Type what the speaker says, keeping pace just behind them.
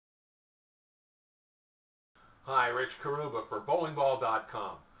Hi, Rich Carrubba for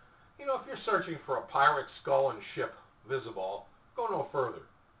bowlingball.com. You know, if you're searching for a pirate skull and ship Viz-A-Ball, go no further.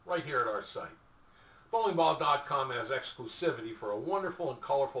 Right here at our site. Bowlingball.com has exclusivity for a wonderful and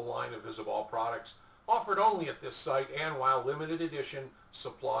colorful line of Viz-A-Ball products offered only at this site and while limited edition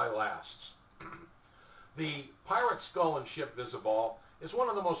supply lasts. The Pirate Skull and Ship Viz-A-Ball is one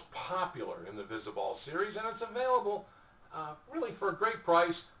of the most popular in the Viz-A-Ball series, and it's available really for a great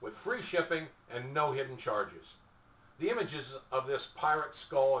price with free shipping and no hidden charges. The images of this Pirate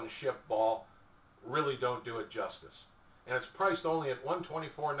Skull and Ship ball really don't do it justice, and it's priced only at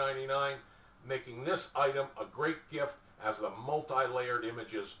 $124.99, making this item a great gift as the multi-layered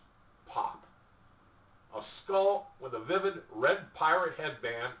images pop. A skull with a vivid red pirate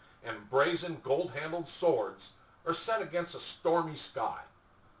headband and brazen gold-handled swords are set against a stormy sky.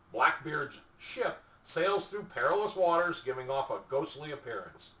 Blackbeard's ship sails through perilous waters, giving off a ghostly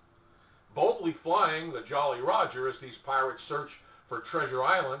appearance. Boldly flying the Jolly Roger as these pirates search for Treasure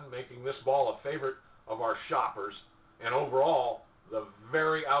Island, making this ball a favorite of our shoppers, and overall, the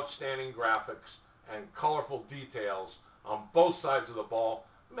very outstanding graphics and colorful details on both sides of the ball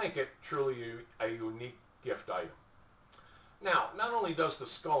make it truly a unique gift item. Now, not only does the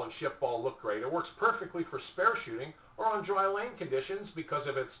Skull and Ship ball look great, it works perfectly for spare shooting or on dry lane conditions because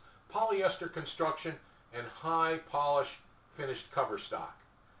of its polyester construction and high polish finished cover stock.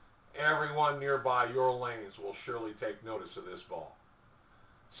 Everyone nearby your lanes will surely take notice of this ball.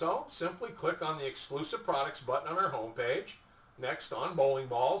 So simply click on the exclusive products button on our homepage, next on bowling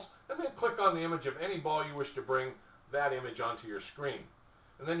balls, and then click on the image of any ball you wish to bring that image onto your screen.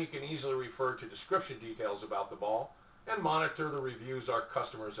 And then you can easily refer to description details about the ball and monitor the reviews our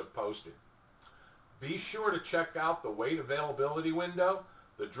customers have posted. Be sure to check out the weight availability window,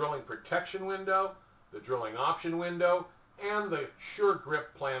 the drilling protection window, the drilling option window, and the Sure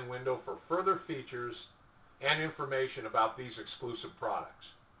Grip Plan window for further features and information about these exclusive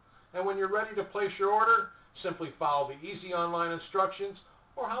products. And when you're ready to place your order, simply follow the easy online instructions,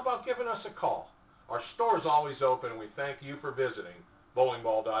 or how about giving us a call? Our store is always open, and we thank you for visiting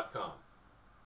bowlingball.com.